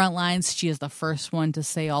on the front lines. She is the first one to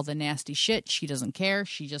say all the nasty shit. She doesn't care.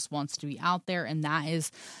 She just wants to be out there, and that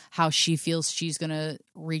is how she feels she's gonna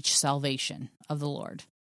reach salvation of the Lord,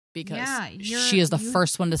 because she is the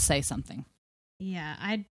first one to say something. Yeah,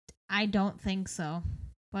 I don't think so,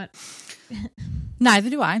 but neither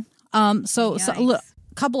do I. So look,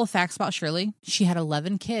 couple of facts about Shirley. She had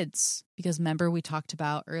 11 kids, because remember we talked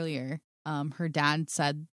about earlier. Her dad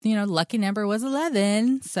said, lucky number was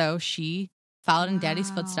 11. So she followed in daddy's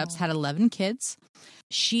footsteps, had 11 kids.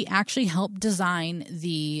 She actually helped design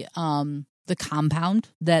the compound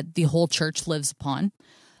that the whole church lives upon,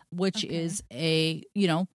 which is a,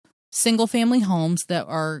 single family homes that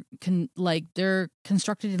are they're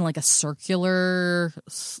constructed in like a circular,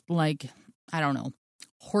 like, I don't know,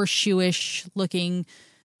 horseshoe-ish looking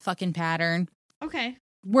fucking pattern. Okay.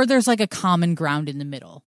 Where there's like a common ground in the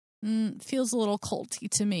middle. Feels a little culty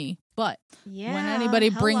to me. But when anybody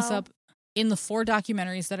brings up, in the 4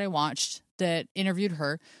 documentaries that I watched that interviewed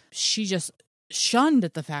her, she just shunned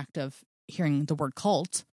at the fact of hearing the word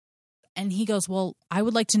cult. And he goes, well, I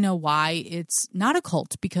would like to know why it's not a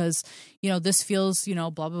cult, because, this feels, blah,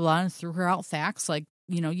 blah, blah, and threw her out facts like,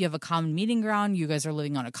 you have a common meeting ground. You guys are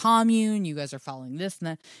living on a commune. You guys are following this and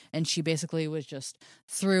that. And she basically was just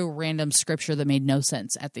threw random scripture that made no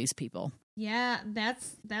sense at these people. Yeah,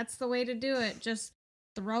 that's the way to do it. Just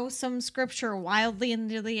throw some scripture wildly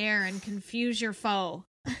into the air and confuse your foe.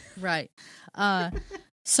 Right.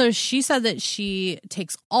 So she said that she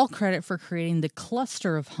takes all credit for creating the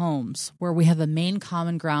cluster of homes where we have a main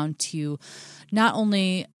common ground to not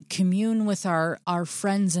only commune with our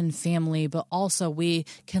friends and family, but also we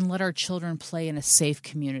can let our children play in a safe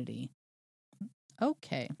community.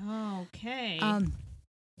 Okay.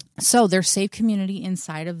 So their safe community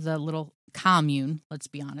inside of the little commune, let's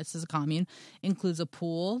be honest, is a commune, includes a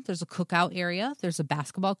pool, there's a cookout area, there's a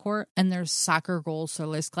basketball court, and there's soccer goals.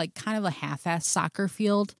 So it's like kind of a half-ass soccer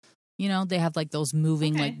field. They have like those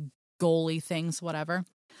moving like goalie things, whatever.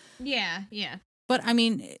 Yeah. But I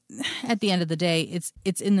mean, at the end of the day,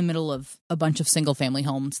 it's in the middle of a bunch of single family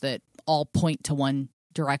homes that all point to one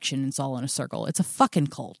direction. It's all in a circle. It's a fucking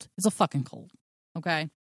cult. Okay.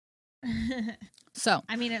 So,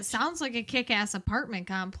 I mean, it sounds like a kick-ass apartment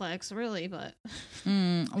complex, really, but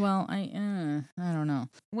well, I don't know.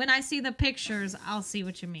 When I see the pictures, I'll see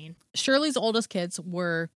what you mean. Shirley's oldest kids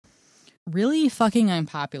were really fucking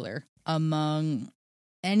unpopular among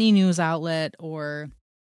any news outlet or,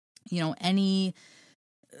 any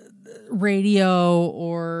radio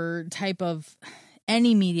or type of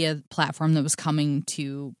any media platform that was coming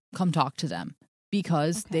to come talk to them,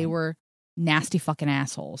 because they were nasty fucking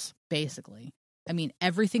assholes, basically. I mean,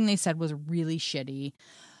 everything they said was really shitty,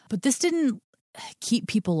 but this didn't keep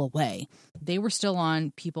people away. They were still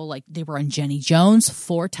on people, like they were on Jenny Jones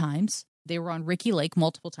 4 times. They were on Ricky Lake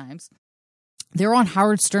multiple times. They were on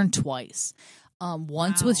Howard Stern twice.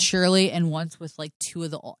 Once with Shirley and once with like 2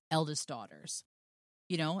 of the eldest daughters.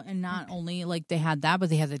 And not only like they had that, but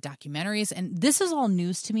they had the documentaries. And this is all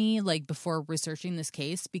news to me, like before researching this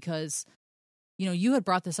case, because, you had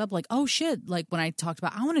brought this up like, oh shit, like when I talked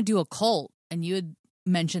about, I want to do a cult. And you had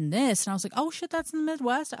mentioned this, and I was like, oh shit, that's in the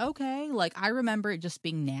Midwest. Okay. Like, I remember it just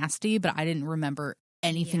being nasty, but I didn't remember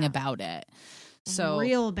anything about it. So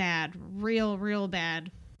real bad. Real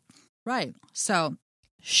bad. Right. So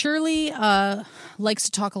Shirley likes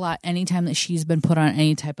to talk a lot anytime that she's been put on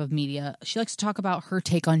any type of media. She likes to talk about her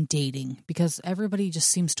take on dating, because everybody just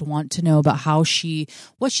seems to want to know about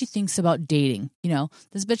what she thinks about dating.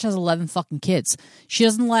 This bitch has 11 fucking kids. She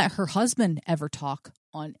doesn't let her husband ever talk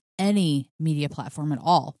on any media platform at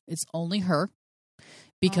all. It's only her,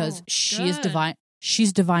 because she is divine.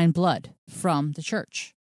 She's divine blood from the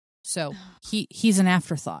church. So he's an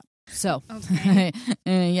afterthought. So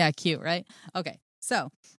yeah, cute, right? Okay.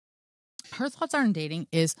 So her thoughts on dating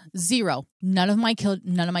is 0. None of my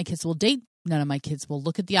kids will date. None of my kids will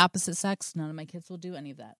look at the opposite sex. None of my kids will do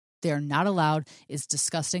any of that. They are not allowed. It's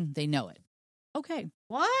disgusting. They know it. Okay.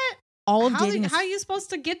 What? All of dating how are you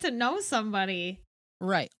supposed to get to know somebody?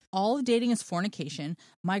 Right. All of dating is fornication.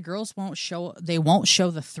 My girls won't show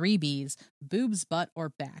the 3 Bs, boobs, butt, or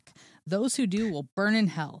back. Those who do will burn in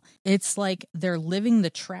hell. It's like they're living the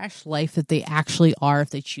trash life that they actually are if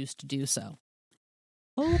they choose to do so.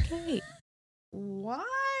 Okay. What?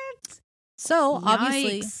 So,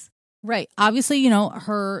 obviously, right. Obviously,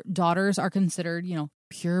 her daughters are considered,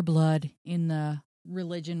 pure blood in the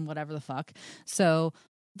religion, whatever the fuck. So,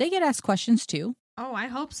 they get asked questions too. Oh, I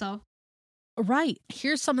hope so. Right.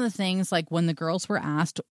 Here's some of the things, like when the girls were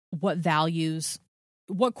asked what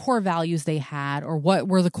core values they had, or what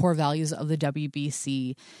were the core values of the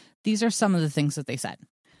WBC. These are some of the things that they said.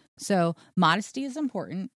 So modesty is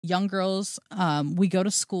important. Young girls, we go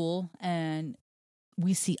to school and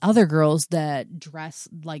we see other girls that dress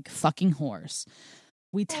like fucking whores.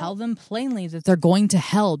 We tell them plainly that they're going to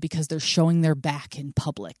hell because they're showing their back in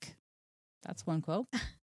public. That's one quote.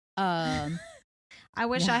 I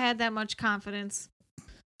wish I had that much confidence.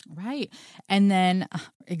 Right. And then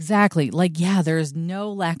exactly, like, yeah, there is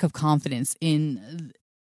no lack of confidence in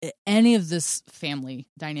any of this family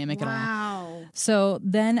dynamic at all. Wow. So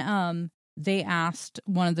then they asked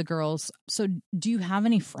one of the girls, so do you have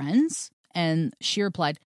any friends? And she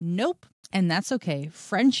replied, nope. And that's okay.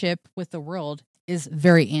 Friendship with the world is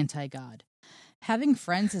very anti-God. Having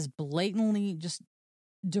friends is blatantly just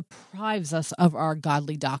deprives us of our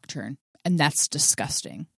godly doctrine. And that's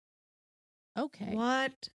disgusting. Okay.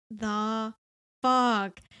 What the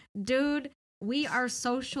fuck? Dude, we are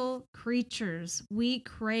social creatures. We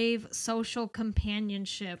crave social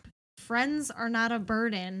companionship. Friends are not a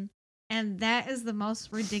burden. And that is the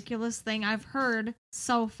most ridiculous thing I've heard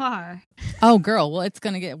so far. Oh, girl. Well, it's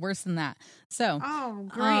going to get worse than that. So. Oh,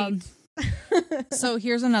 great. So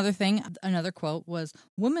here's another thing. Another quote was,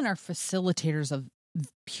 women are facilitators of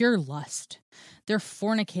pure lust. They're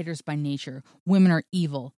fornicators by nature. Women are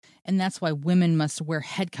evil. And that's why women must wear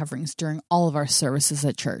head coverings during all of our services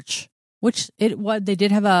at church. Which they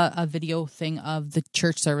did have a video thing of the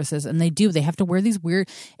church services, and they have to wear these weird,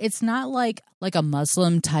 it's not like a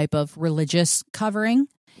Muslim type of religious covering.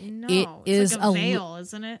 No, it's like a veil,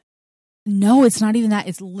 isn't it? No, it's not even that.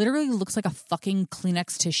 It literally looks like a fucking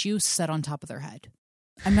Kleenex tissue set on top of their head.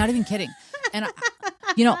 I'm not even kidding. And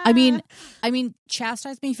I mean,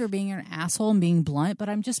 chastise me for being an asshole and being blunt, but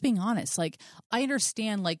I'm just being honest. Like, I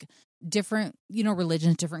understand, like, different,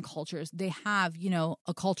 religions, different cultures, they have,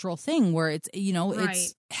 a cultural thing where it's, Right.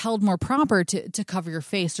 it's held more proper to cover your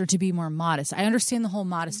face or to be more modest. I understand the whole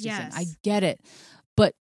modesty thing. I get it.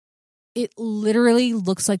 But it literally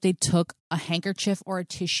looks like they took a handkerchief or a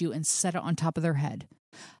tissue and set it on top of their head.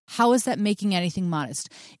 How is that making anything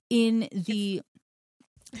modest?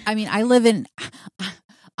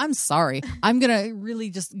 I'm sorry. I'm going to really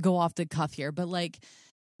just go off the cuff here, but like,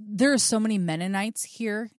 there are so many Mennonites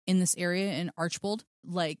here in this area in Archbold.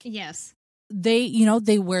 Like, yes,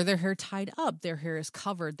 they wear their hair tied up. Their hair is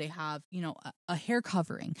covered. They have, a hair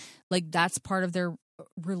covering. Like, that's part of their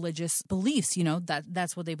religious beliefs.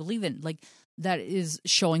 That's what they believe in. Like, that is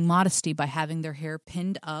showing modesty by having their hair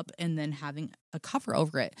pinned up and then having a cover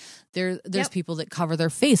over it. There's people that cover their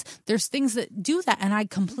face. There's things that do that. And I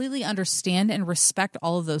completely understand and respect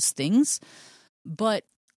all of those things. But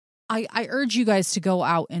I urge you guys to go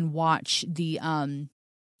out and watch the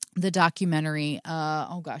documentary.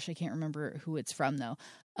 Oh gosh, I can't remember who it's from though.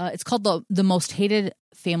 It's called the Most Hated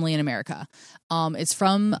Family in America. It's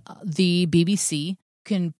from the BBC.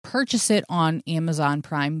 You can purchase it on Amazon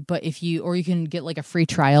Prime, but you can get like a free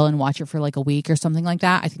trial and watch it for like a week or something like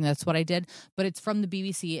that. I think that's what I did. But it's from the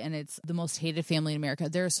BBC and it's the Most Hated Family in America.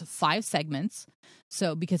 There's 5 segments.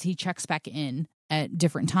 So because he checks back in at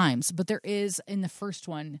different times, but there is in the first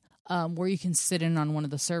one where you can sit in on one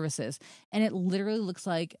of the services, and it literally looks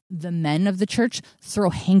like the men of the church throw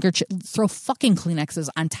fucking Kleenexes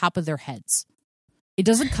on top of their heads. It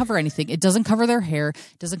doesn't cover anything. It doesn't cover their hair.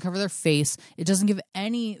 It doesn't cover their face. It doesn't give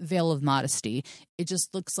any veil of modesty. It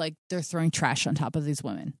just looks like they're throwing trash on top of these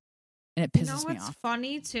women, and it pisses me off. What's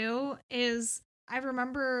funny too is I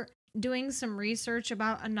remember doing some research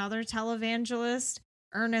about another televangelist,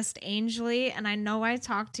 Ernest Angley, and I know I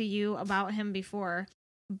talked to you about him before,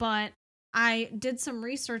 but I did some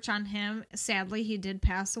research on him. Sadly, he did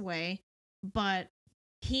pass away, but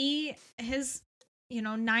his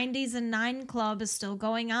 90s and 9 Club is still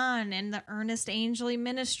going on, and the Ernest Angley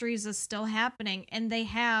Ministries is still happening, and they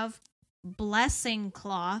have blessing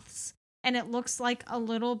cloths, and it looks like a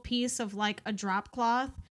little piece of like a drop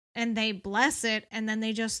cloth, and they bless it, and then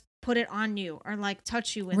they just put it on you or like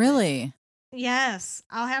touch you with it. Really? Yes,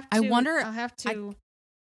 I'll have to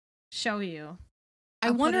show you.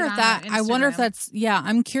 I wonder if that's, yeah,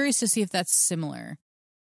 I'm curious to see if that's similar.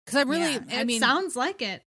 Cuz it sounds like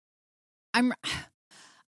it. I'm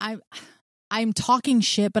talking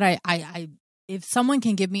shit, but I if someone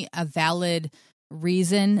can give me a valid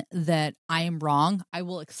reason that I am wrong, I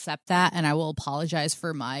will accept that and I will apologize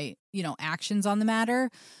for my, actions on the matter.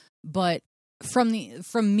 But from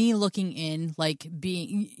me looking in, like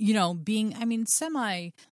being semi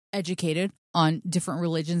educated on different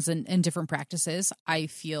religions and different practices, I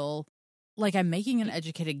feel like I'm making an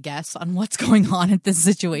educated guess on what's going on at this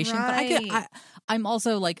situation, Right. but I'm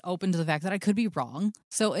also like open to the fact that I could be wrong.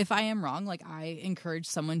 So if I am wrong, like I encourage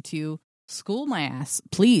someone to school my ass,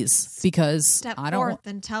 please, because Step I don't. forth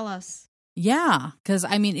and tell us. Yeah, because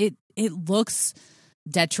I mean it looks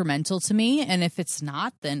detrimental to me, and if it's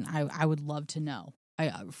not, then I would love to know.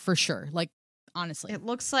 For sure, like honestly, It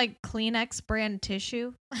looks like Kleenex brand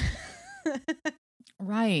tissue.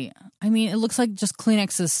 right. I mean, it looks like just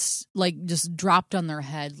Kleenex is like just dropped on their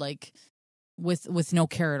head, like with no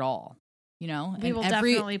care at all. You know, We and will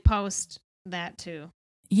definitely post that too.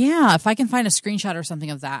 Yeah, if I can find a screenshot or something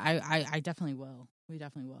of that, I definitely will. We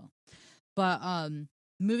definitely will. But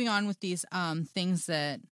moving on with these things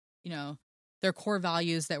that, you know, their core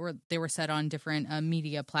values that they were set on different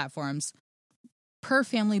media platforms. Per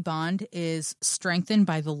family bond is strengthened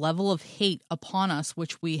by the level of hate upon us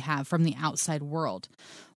which we have from the outside world.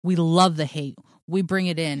 We love the hate. We bring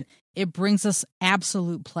it in. It brings us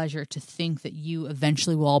absolute pleasure to think that you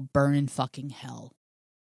eventually will all burn in fucking hell.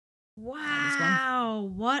 Wow,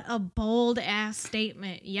 what a bold ass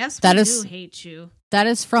statement. Yes, That we is- do hate you. That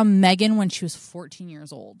is from Megan when she was 14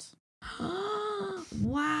 years old.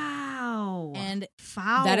 Wow. And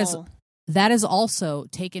foul. that is also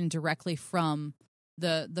taken directly from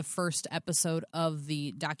the first episode of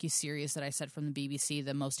the docuseries that I said from the BBC,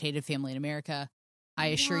 The Most Hated Family in America. I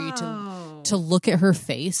assure you to look at her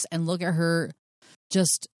face and look at her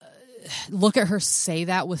say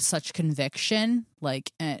that with such conviction.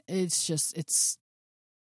 Like it's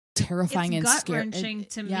terrifying and scary. gut-wrenching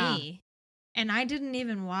to me. And I didn't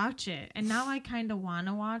even watch it. And now I kind of want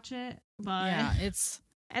to watch it. But Yeah, it's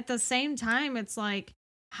at the same time, it's like,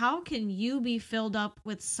 how can you be filled up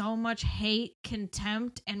with so much hate,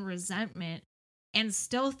 contempt, and resentment and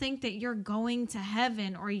still think that you're going to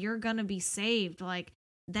heaven or you're going to be saved? Like,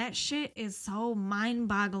 that shit is so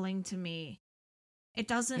mind-boggling to me. It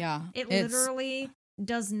doesn't, it literally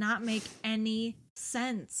does not make any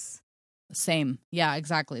sense. Same. Yeah,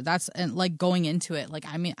 exactly. That's and like going into it. Like,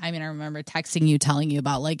 I mean, I remember texting you, telling you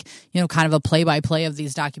about like, you know, kind of a play-by-play of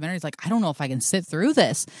these documentaries. Like, I don't know if I can sit through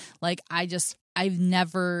this. Like, I've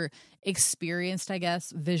never experienced, I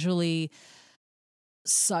guess, visually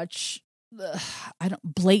such,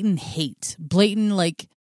 blatant hate, blatant, like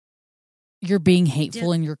you're being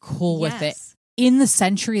hateful and you're cool with it in the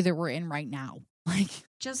century that we're in right now. Like,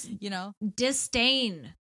 just, you know,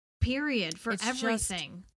 disdain, period, for It's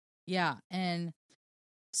everything. Yeah, and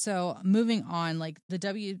so moving on, like the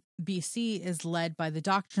WBC is led by the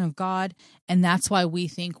doctrine of God, and that's why we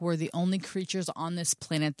think we're the only creatures on this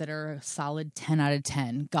planet that are a solid 10 out of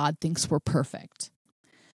 10. God thinks we're perfect.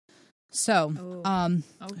 So,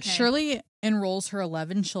 Okay. Shirley enrolls her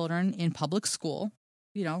 11 children in public school.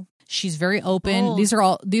 You know, she's very open. Bold.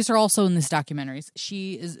 These are also in this documentaries.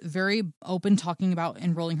 She is very open talking about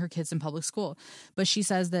enrolling her kids in public school. But she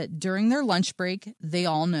says that during their lunch break, they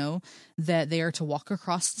all know that they are to walk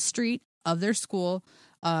across the street of their school,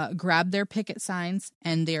 grab their picket signs,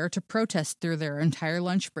 and they are to protest through their entire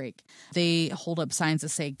lunch break. They hold up signs that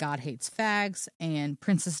say God hates fags and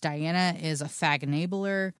Princess Diana is a fag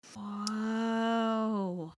enabler.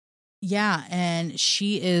 Whoa. Yeah, and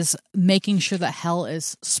she is making sure that hell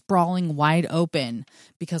is sprawling wide open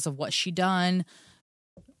because of what she done.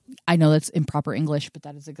 I know that's improper English, but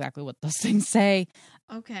that is exactly what those things say.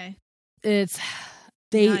 Okay. They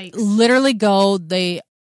Yikes. literally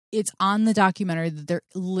it's on the documentary that they're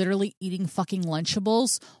literally eating fucking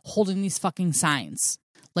Lunchables, holding these fucking signs.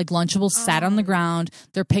 Like Lunchables sat on the ground.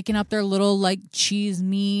 They're picking up their little like cheese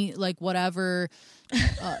meat, like whatever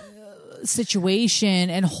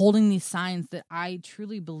situation and holding these signs that I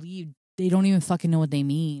truly believe they don't even fucking know what they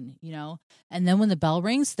mean, you know? And then when the bell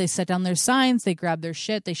rings, they set down their signs, they grab their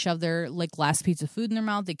shit, they shove their like last piece of food in their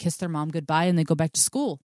mouth, they kiss their mom goodbye, and they go back to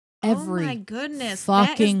school. Every oh my goodness.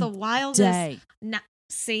 That is the wildest day.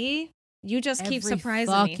 See? You just keep Every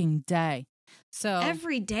surprising fucking me. day. So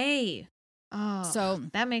Every day. Oh, So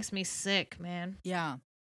that makes me sick, man. yeah.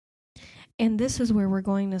 And this is where we're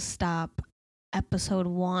going to stop episode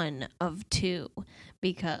 1 of 2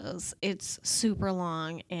 because it's super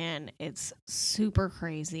long and it's super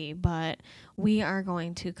crazy, but we are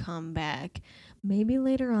going to come back maybe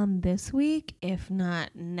later on this week, if not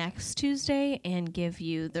next Tuesday, and give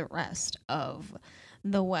you the rest of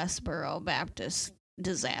the Westboro Baptist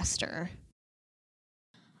disaster.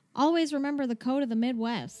 Always remember the code of the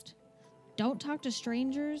Midwest. Don't talk to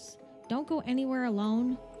strangers. Don't go anywhere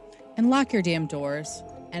alone. And lock your damn doors.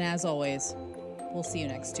 And as always, we'll see you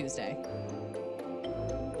next Tuesday.